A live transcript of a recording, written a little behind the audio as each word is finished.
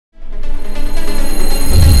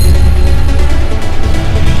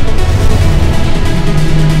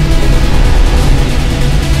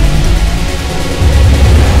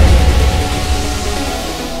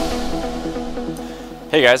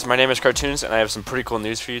Hey guys, my name is Cartoonz and I have some pretty cool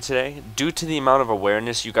news for you today. Due to the amount of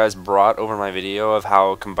awareness you guys brought over my video of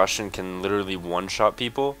how Combustion can literally one-shot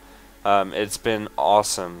people, it's been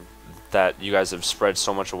awesome that you guys have spread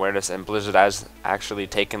so much awareness, and Blizzard has actually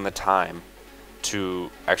taken the time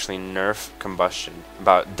to actually nerf Combustion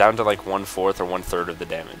about down to like 1/4 or 1/3 of the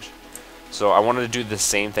damage. So I wanted to do the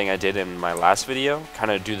same thing I did in my last video,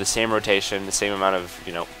 kind of do the same rotation, the same amount of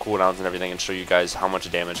cooldowns and everything, and show you guys how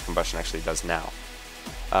much damage Combustion actually does now.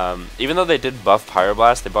 Even though they did buff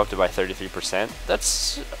Pyroblast, they buffed it by 33%.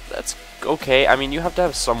 That's okay. I mean, you have to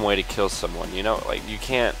have some way to kill someone, like you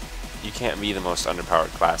can't be the most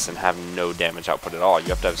underpowered class and have no damage output at all. You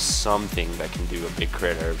have to have something that can do a big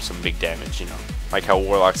crit or some big damage, like how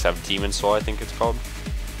Warlocks have Demon Soul, I think it's called,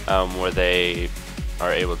 where they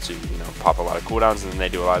are able to pop a lot of cooldowns and then they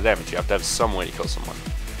do a lot of damage. You have to have some way to kill someone.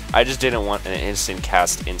 I just didn't want an instant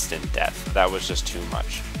cast, instant death. That was just too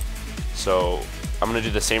much. So I'm going to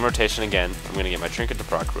do the same rotation again. I'm going to get my trinket to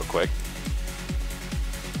proc real quick.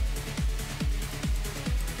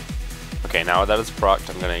 Okay, now that it's procced,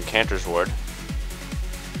 I'm going to Incanter's Ward.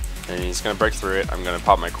 And he's going to break through it. I'm going to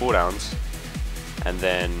pop my cooldowns. And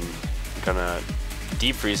then I'm going to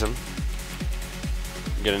deep freeze him.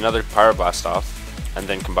 Get another Pyroblast off. And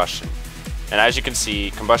then Combustion. And as you can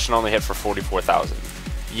see, Combustion only hit for 44,000.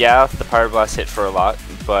 Yeah, the Pyroblast hit for a lot,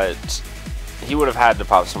 but he would have had to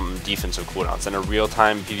pop some defensive cooldowns. In a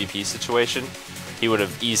real-time PvP situation, he would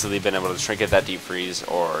have easily been able to trinket that deep freeze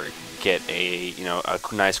or get a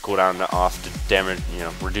nice cooldown off to damage,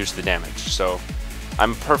 reduce the damage. So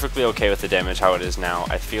I'm perfectly okay with the damage how it is now.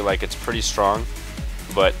 I feel like it's pretty strong,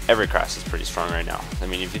 but every class is pretty strong right now. I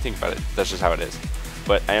mean, if you think about it, that's just how it is.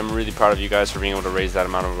 But I am really proud of you guys for being able to raise that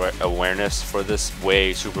amount of awareness for this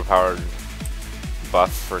way super powered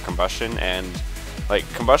buff for Combustion. And like,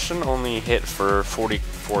 Combustion only hit for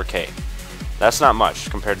 44k. That's not much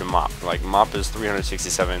compared to Mop. Like, Mop is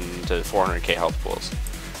 367 to 400k health pools.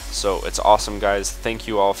 So it's awesome, guys. Thank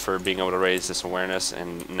you all for being able to raise this awareness,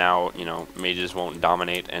 and now mages won't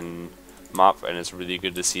dominate and Mop, and it's really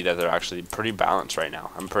good to see that they're actually pretty balanced right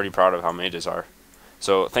now. I'm pretty proud of how mages are.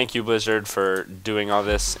 So thank you, Blizzard, for doing all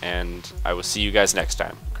this, and I will see you guys next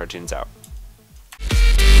time. Cartoonz out.